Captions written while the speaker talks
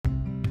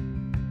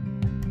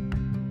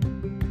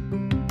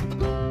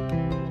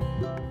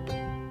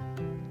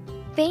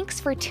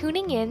Thanks for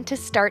tuning in to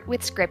Start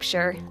with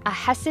Scripture, a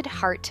Hesed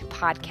Heart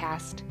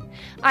podcast.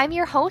 I'm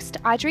your host,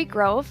 Audrey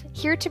Grove,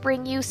 here to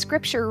bring you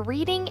scripture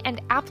reading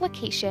and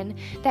application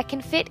that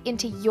can fit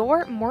into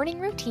your morning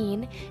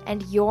routine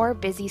and your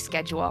busy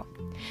schedule.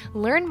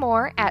 Learn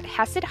more at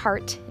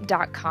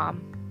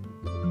HesedHeart.com.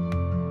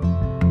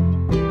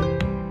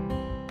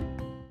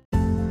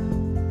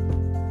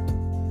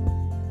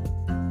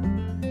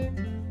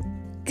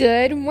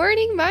 Good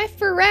morning, my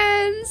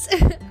friends!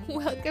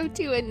 Welcome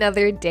to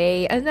another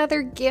day,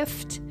 another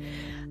gift,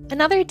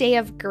 another day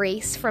of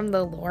grace from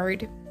the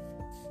Lord.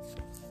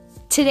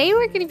 Today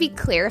we're going to be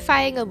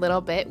clarifying a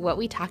little bit what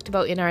we talked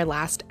about in our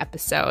last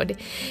episode.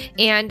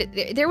 And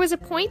there was a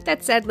point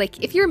that said,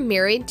 if you're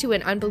married to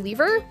an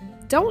unbeliever,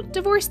 don't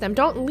divorce them,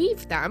 don't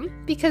leave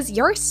them, because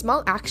your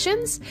small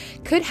actions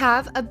could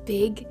have a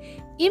big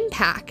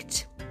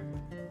impact.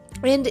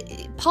 And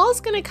Paul's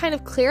going to kind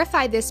of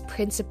clarify this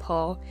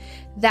principle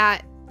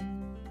that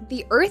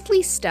the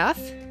earthly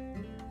stuff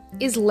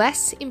is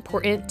less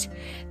important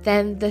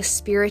than the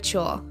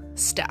spiritual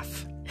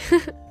stuff.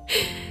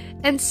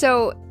 And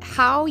so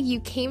how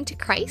you came to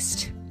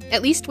Christ,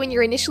 at least when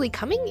you're initially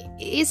coming,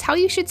 is how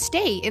you should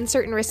stay in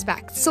certain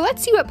respects. So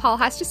let's see what Paul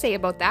has to say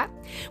about that.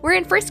 We're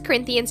in 1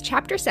 Corinthians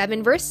chapter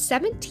 7, verse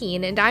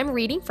 17, and I'm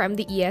reading from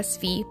the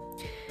ESV.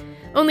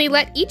 Only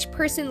let each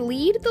person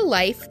lead the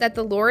life that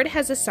the Lord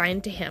has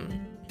assigned to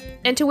him,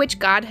 and to which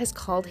God has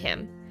called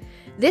him.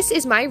 This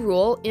is my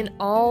rule in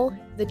all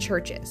the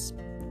churches.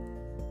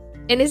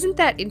 And isn't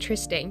that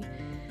interesting?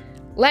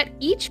 Let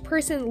each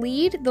person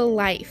lead the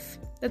life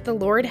that the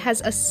Lord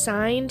has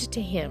assigned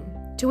to him,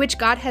 to which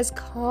God has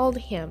called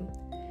him.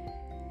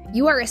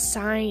 You are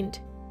assigned.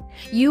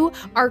 You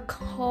are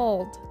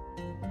called.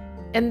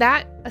 And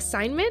that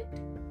assignment,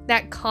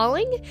 that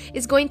calling,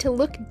 is going to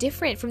look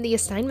different from the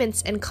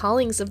assignments and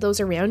callings of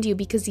those around you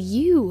because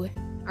you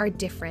are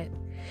different.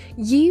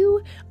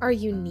 You are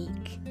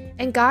unique.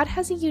 And God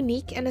has a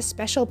unique and a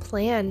special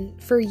plan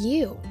for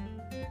you.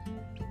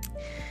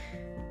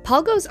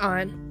 Paul goes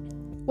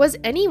on, was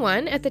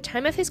anyone at the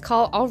time of his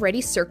call already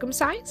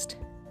circumcised?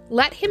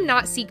 Let him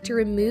not seek to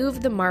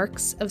remove the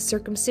marks of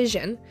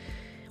circumcision.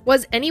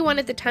 Was anyone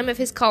at the time of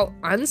his call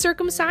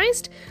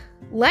uncircumcised?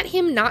 Let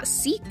him not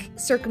seek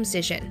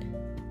circumcision.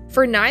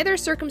 For neither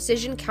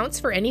circumcision counts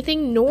for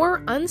anything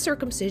nor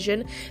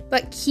uncircumcision,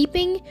 but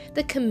keeping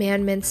the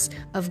commandments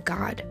of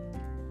God.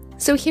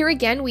 So here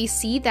again, we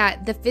see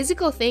that the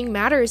physical thing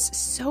matters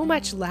so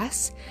much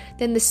less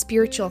than the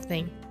spiritual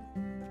thing.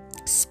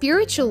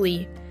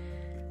 Spiritually,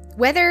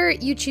 whether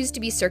you choose to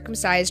be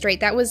circumcised, right,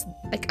 that was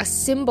like a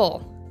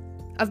symbol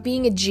of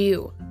being a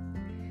Jew,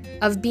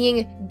 of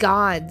being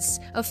God's,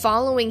 of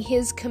following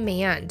his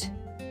command,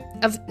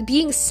 of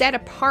being set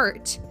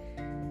apart.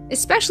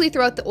 Especially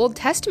throughout the Old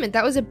Testament,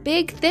 that was a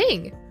big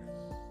thing.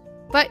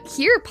 But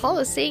here, Paul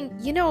is saying,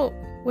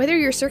 whether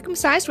you're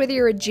circumcised, whether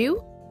you're a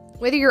Jew,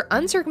 whether you're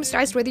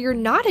uncircumcised, whether you're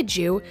not a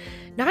Jew,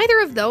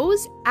 neither of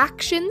those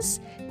actions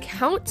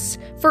counts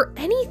for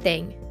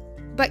anything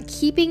but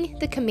keeping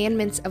the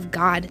commandments of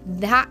God.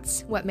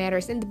 That's what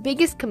matters. And the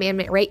biggest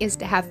commandment, right, is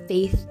to have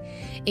faith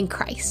in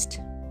Christ,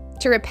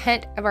 to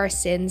repent of our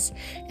sins,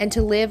 and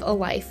to live a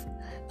life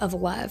of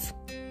love,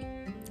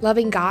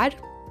 loving God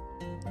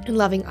and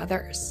loving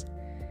others.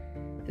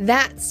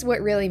 That's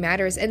what really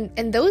matters.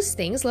 And those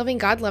things, loving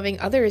God, loving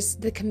others,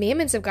 the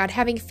commandments of God,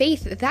 having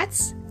faith,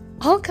 that's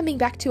all coming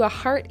back to a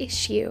heart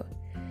issue.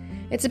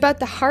 It's about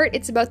the heart,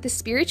 it's about the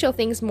spiritual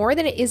things more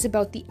than it is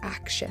about the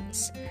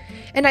actions.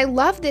 And I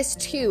love this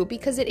too,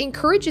 because it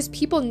encourages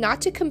people not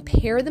to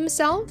compare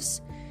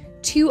themselves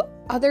to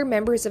other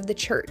members of the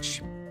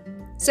church.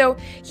 So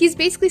he's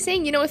basically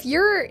saying, if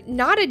you're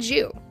not a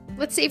Jew,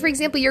 let's say, for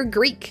example, you're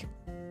Greek,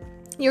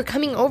 you're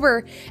coming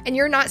over and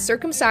you're not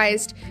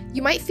circumcised,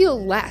 you might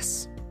feel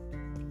less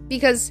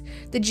because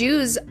the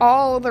Jews,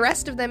 all the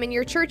rest of them in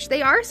your church,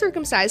 they are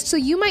circumcised. So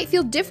you might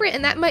feel different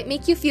and that might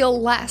make you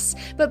feel less.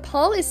 But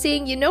Paul is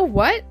saying, you know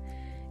what?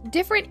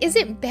 Different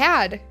isn't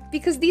bad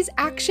because these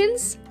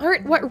actions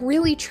aren't what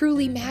really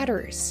truly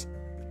matters.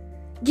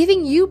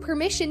 Giving you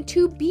permission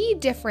to be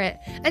different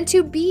and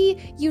to be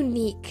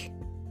unique.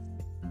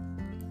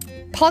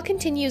 Paul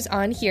continues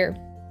on here.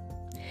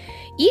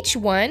 Each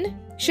one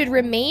should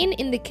remain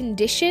in the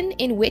condition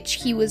in which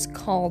he was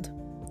called.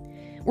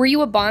 Were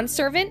you a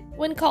bondservant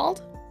when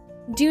called?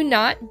 Do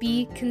not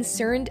be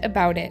concerned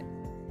about it.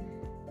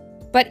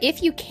 But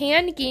if you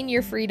can gain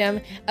your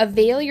freedom,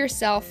 avail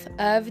yourself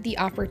of the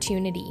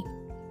opportunity.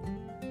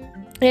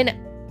 And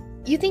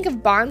you think of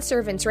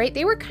bondservants, right?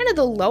 They were kind of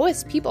the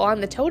lowest people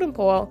on the totem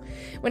pole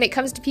when it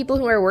comes to people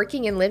who are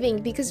working and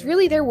living, because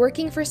really they're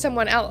working for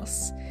someone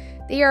else.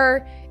 They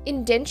are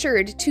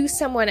indentured to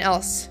someone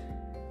else,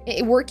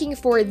 working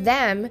for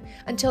them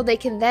until they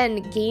can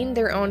then gain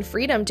their own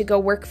freedom to go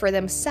work for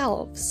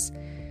themselves.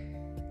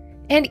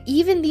 And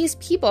even these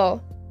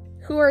people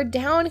who are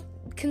down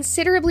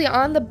considerably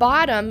on the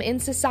bottom in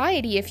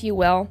society, if you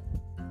will,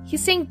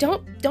 he's saying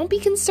don't be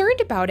concerned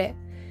about it.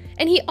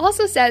 And he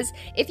also says,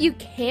 if you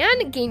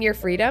can gain your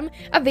freedom,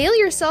 avail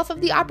yourself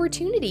of the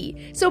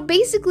opportunity. So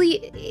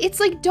basically, it's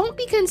like, don't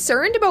be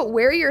concerned about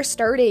where you're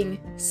starting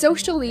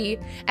socially,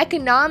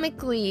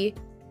 economically,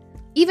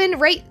 even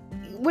right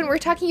when we're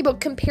talking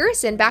about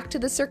comparison, back to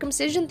the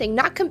circumcision thing,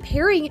 not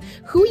comparing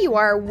who you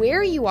are,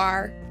 where you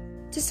are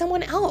to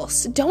someone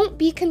else. Don't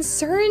be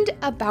concerned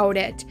about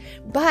it,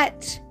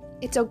 but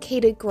it's okay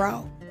to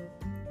grow.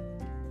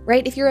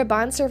 Right? If you're a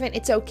bondservant,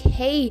 it's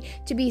okay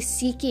to be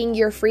seeking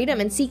your freedom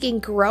and seeking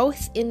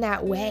growth in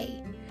that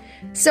way.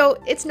 So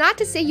it's not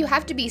to say you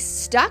have to be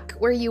stuck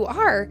where you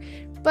are,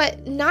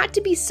 but not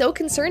to be so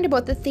concerned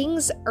about the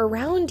things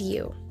around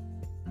you.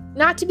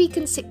 Not to be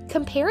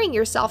comparing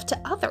yourself to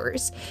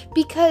others,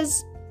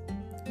 because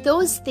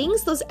those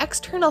things, those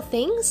external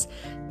things,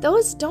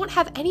 those don't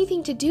have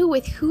anything to do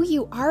with who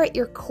you are at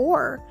your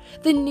core,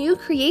 the new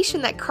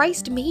creation that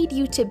Christ made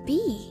you to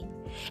be.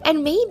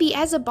 And maybe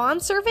as a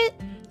bondservant,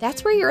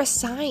 that's where you're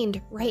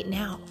assigned right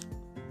now.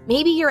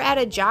 Maybe you're at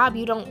a job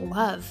you don't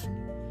love.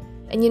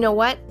 And you know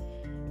what?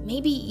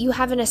 Maybe you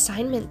have an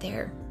assignment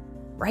there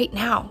right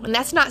now. And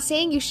that's not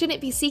saying you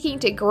shouldn't be seeking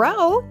to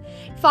grow,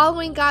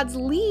 following God's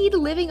lead,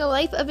 living a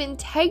life of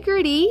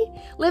integrity,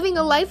 living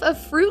a life of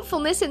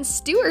fruitfulness and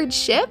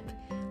stewardship.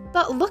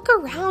 But look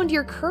around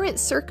your current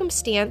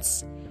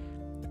circumstance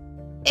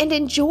and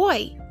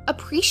enjoy,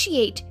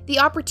 appreciate the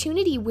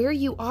opportunity where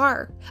you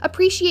are,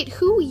 appreciate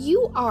who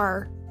you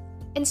are,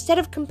 instead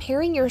of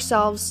comparing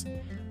yourselves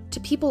to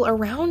people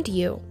around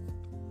you.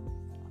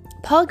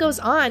 Paul goes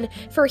on,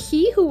 for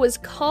he who was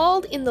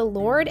called in the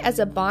Lord as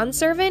a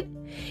bondservant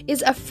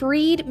is a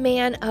freed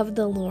man of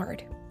the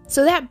Lord.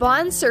 So that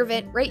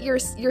bondservant, right, your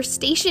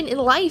station in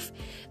life,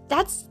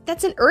 that's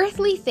an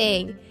earthly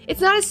thing.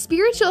 It's not a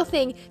spiritual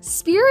thing.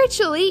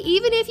 Spiritually,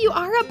 even if you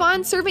are a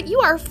bondservant, you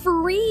are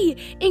free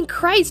in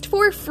Christ.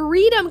 For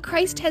freedom,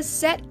 Christ has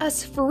set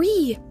us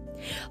free.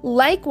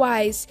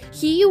 Likewise,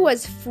 he who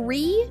was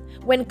free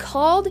when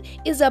called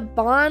is a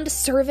bond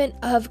servant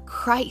of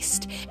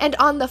Christ. And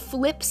on the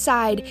flip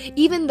side,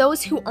 even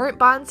those who aren't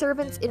bond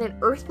servants in an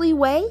earthly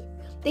way,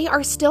 they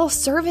are still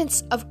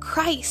servants of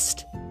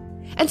Christ.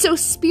 And so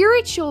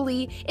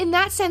spiritually, in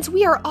that sense,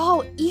 we are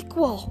all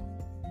equal.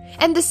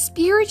 And the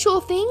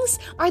spiritual things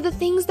are the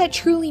things that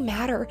truly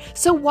matter.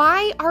 So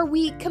why are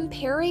we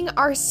comparing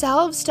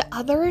ourselves to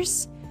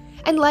others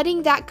and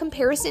letting that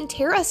comparison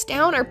tear us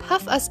down or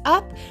puff us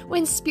up,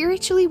 when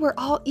spiritually we're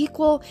all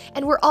equal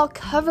and we're all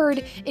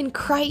covered in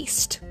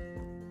Christ?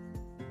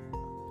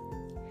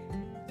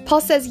 Paul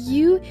says,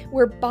 you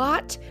were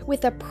bought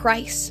with a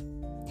price.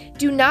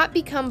 Do not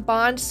become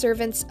bond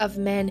servants of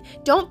men.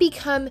 Don't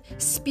become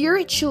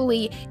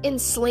spiritually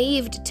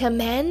enslaved to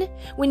men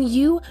when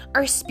you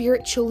are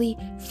spiritually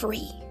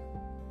free.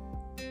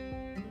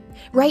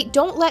 Right?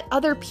 Don't let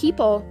other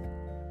people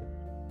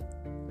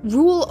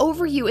rule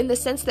over you in the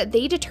sense that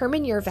they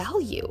determine your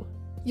value,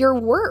 your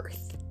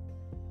worth.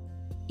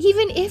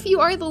 Even if you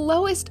are the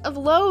lowest of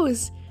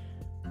lows,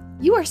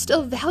 you are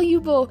still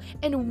valuable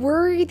and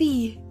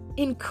worthy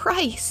in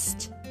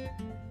Christ.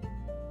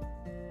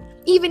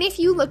 Even if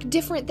you look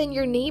different than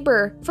your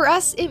neighbor, for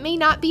us, it may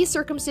not be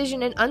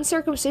circumcision and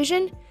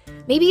uncircumcision.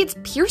 Maybe it's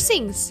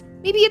piercings.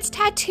 Maybe it's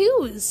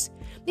tattoos.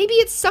 Maybe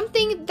it's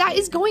something that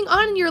is going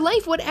on in your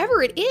life,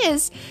 whatever it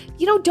is.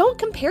 Don't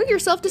compare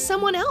yourself to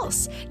someone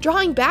else.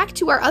 Drawing back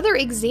to our other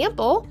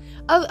example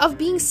of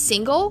being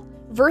single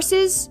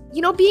versus,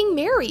 being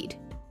married,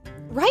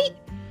 right?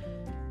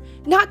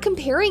 Not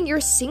comparing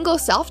your single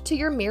self to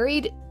your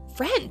married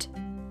friend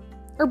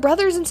or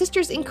brothers and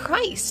sisters in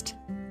Christ,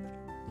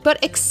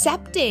 but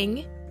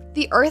accepting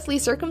the earthly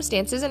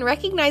circumstances and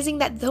recognizing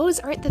that those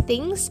aren't the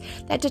things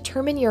that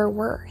determine your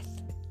worth.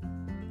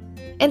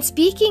 And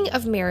speaking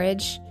of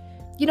marriage,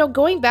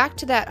 going back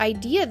to that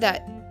idea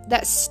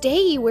that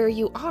stay where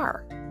you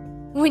are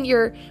when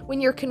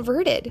you're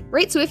converted,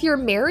 right? So if you're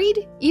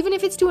married, even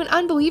if it's to an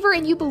unbeliever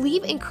and you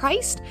believe in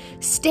Christ,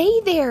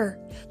 stay there.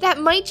 That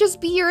might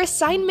just be your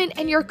assignment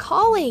and your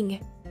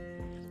calling.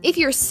 If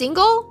you're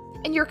single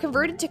and you're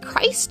converted to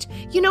Christ,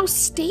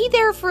 stay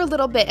there for a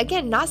little bit.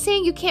 Again, not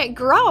saying you can't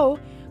grow,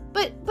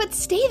 but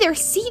stay there.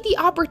 See the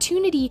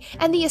opportunity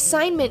and the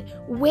assignment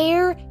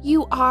where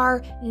you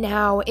are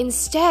now,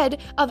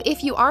 instead of,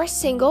 if you are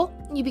single,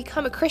 you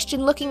become a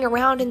Christian looking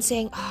around and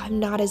saying, I'm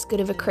not as good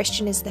of a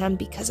Christian as them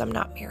because I'm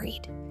not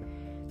married.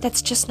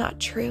 That's just not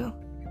true.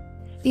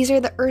 These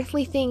are the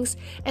earthly things,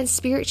 and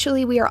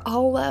spiritually we are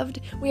all loved,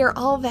 we are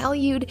all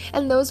valued,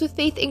 and those with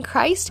faith in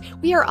Christ,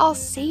 we are all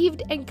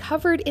saved and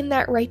covered in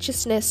that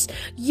righteousness.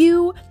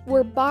 You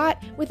were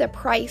bought with a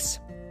price.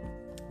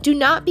 Do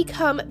not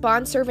become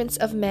bondservants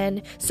of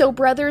men. So,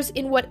 brothers,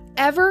 in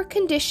whatever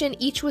condition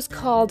each was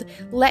called,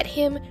 let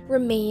him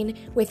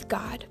remain with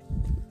God.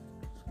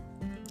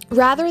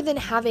 Rather than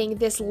having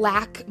this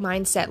lack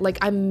mindset, like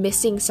I'm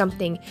missing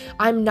something,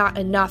 I'm not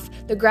enough,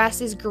 the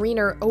grass is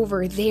greener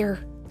over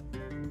there,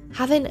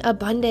 have an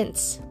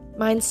abundance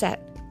mindset,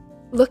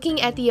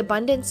 looking at the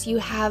abundance you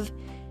have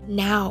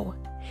now,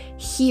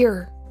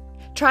 here,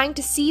 trying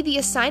to see the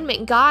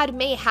assignment God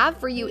may have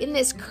for you in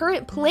this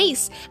current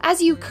place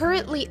as you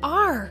currently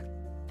are.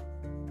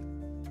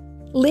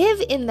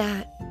 Live in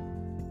that.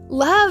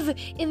 Love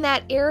in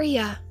that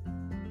area.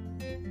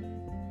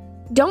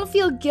 Don't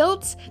feel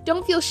guilt.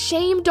 Don't feel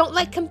shame. Don't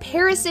let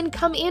comparison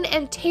come in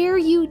and tear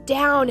you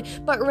down.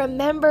 But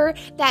remember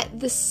that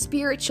the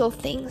spiritual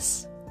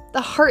things, the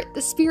heart,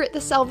 the spirit,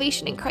 the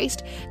salvation in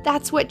Christ,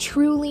 that's what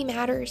truly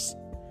matters.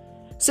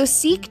 So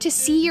seek to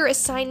see your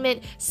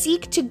assignment.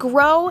 Seek to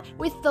grow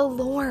with the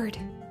Lord.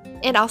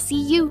 And I'll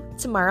see you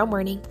tomorrow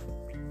morning.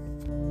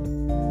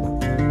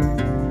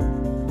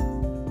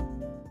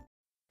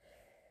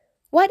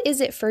 What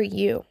is it for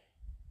you?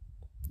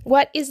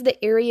 What is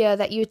the area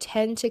that you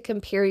tend to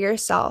compare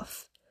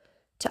yourself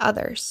to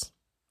others?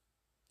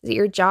 Is it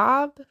your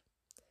job?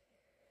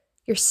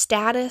 Your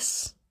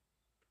status?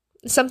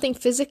 Something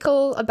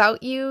physical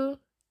about you?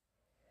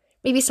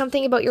 Maybe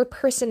something about your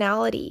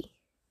personality?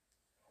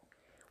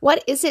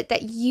 What is it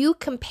that you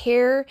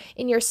compare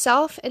in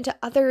yourself and to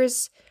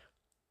others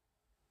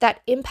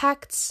that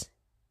impacts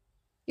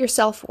your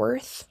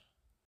self-worth?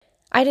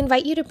 I'd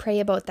invite you to pray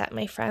about that,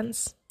 my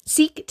friends.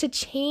 Seek to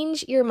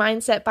change your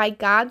mindset by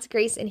God's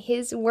grace and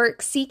His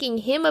work, seeking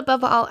Him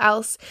above all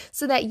else,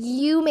 so that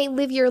you may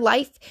live your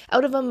life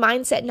out of a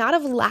mindset not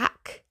of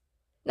lack,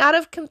 not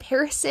of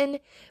comparison,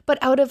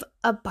 but out of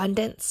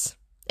abundance.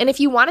 And if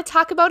you want to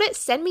talk about it,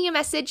 send me a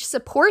message,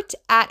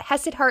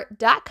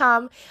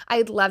 support@HesedHeart.com.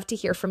 I'd love to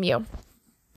hear from you.